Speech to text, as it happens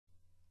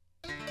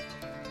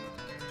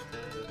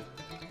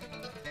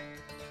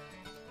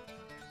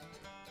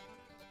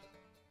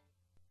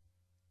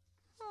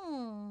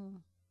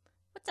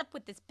up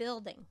with this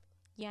building?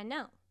 Yeah,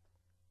 no.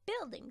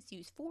 Buildings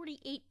use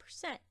 48%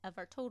 of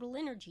our total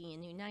energy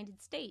in the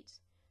United States.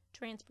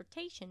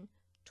 Transportation,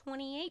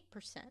 28%.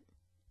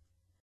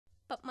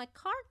 But my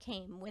car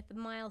came with a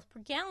miles per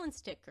gallon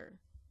sticker.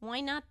 Why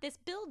not this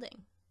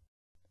building?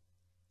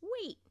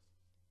 Wait,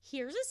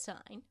 here's a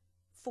sign,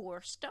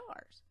 4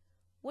 stars.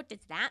 What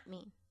does that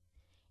mean?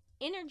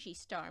 Energy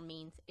Star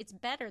means it's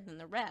better than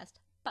the rest,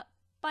 but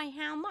by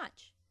how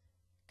much?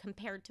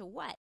 Compared to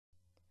what?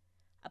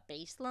 A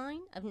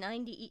baseline of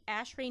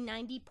ASHRAE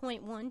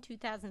 90.1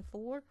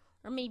 2004,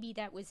 or maybe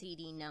that was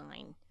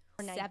 89,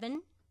 or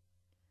 7,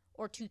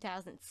 or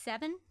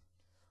 2007,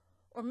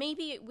 or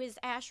maybe it was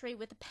ASHRAE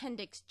with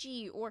Appendix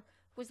G, or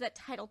was that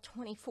Title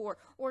 24,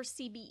 or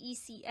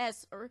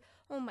CBECS, or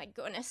oh my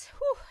goodness,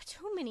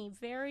 too many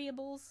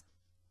variables.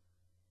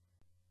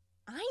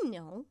 I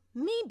know,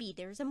 maybe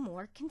there's a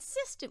more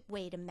consistent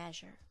way to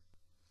measure.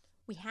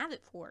 We have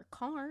it for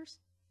cars,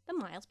 the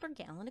miles per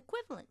gallon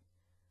equivalent.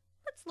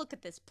 Let's look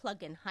at this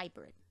plug-in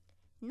hybrid.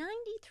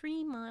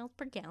 93 miles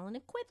per gallon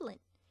equivalent.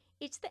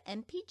 It's the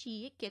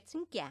MPG it gets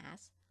in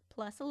gas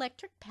plus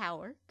electric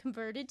power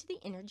converted to the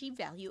energy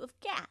value of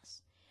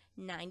gas.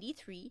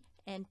 93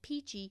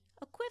 MPG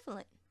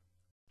equivalent.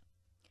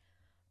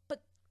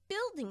 But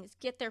buildings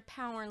get their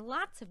power in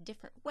lots of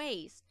different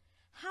ways.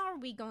 How are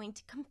we going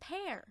to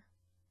compare?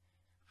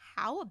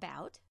 How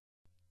about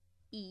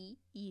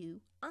EUI?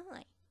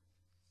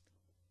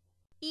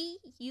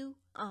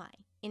 EUI,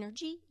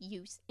 Energy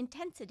Use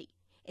Intensity.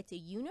 It's a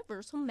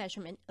universal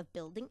measurement of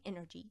building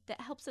energy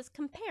that helps us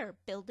compare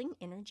building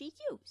energy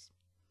use.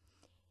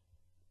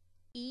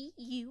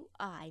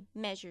 EUI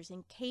measures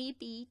in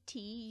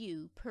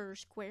kBTU per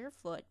square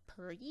foot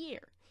per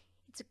year.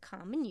 It's a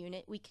common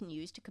unit we can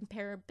use to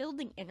compare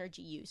building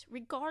energy use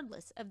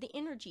regardless of the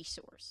energy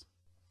source.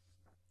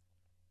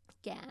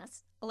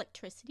 Gas,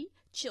 electricity,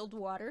 chilled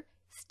water,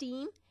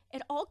 steam,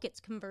 it all gets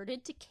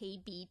converted to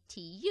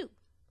kBTU.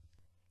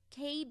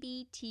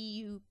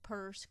 kBTU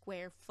per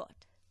square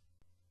foot.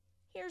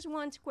 Here's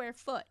 1 square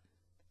foot.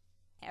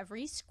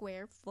 Every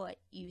square foot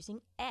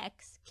using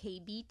X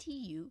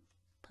kBTU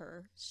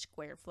per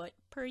square foot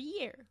per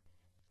year.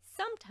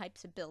 Some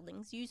types of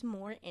buildings use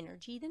more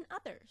energy than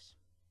others.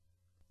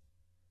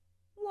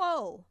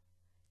 Whoa!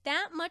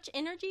 That much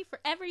energy for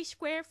every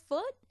square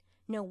foot?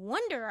 No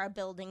wonder our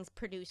buildings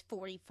produce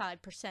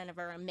 45% of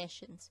our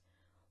emissions.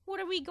 What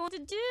are we going to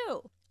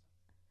do?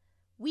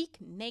 We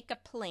can make a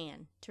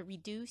plan to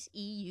reduce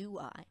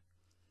EUI.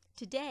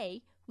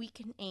 Today, we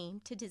can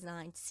aim to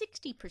design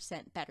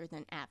 60% better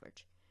than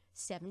average,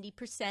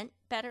 70%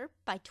 better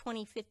by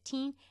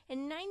 2015,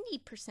 and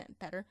 90%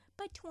 better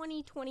by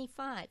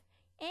 2025.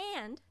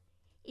 And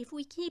if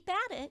we keep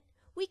at it,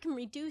 we can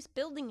reduce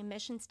building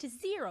emissions to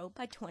 0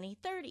 by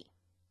 2030.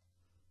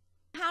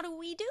 How do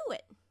we do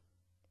it?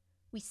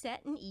 We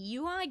set an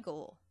EUI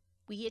goal.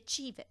 We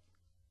achieve it.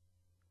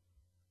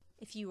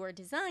 If you are a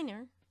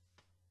designer,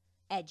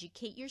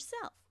 educate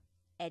yourself,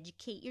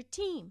 educate your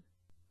team,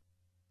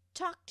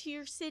 talk to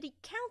your city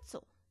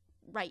council,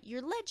 write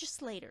your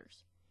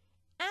legislators,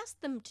 ask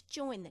them to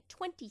join the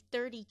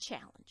 2030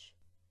 challenge.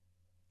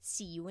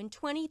 See you in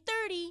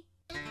 2030!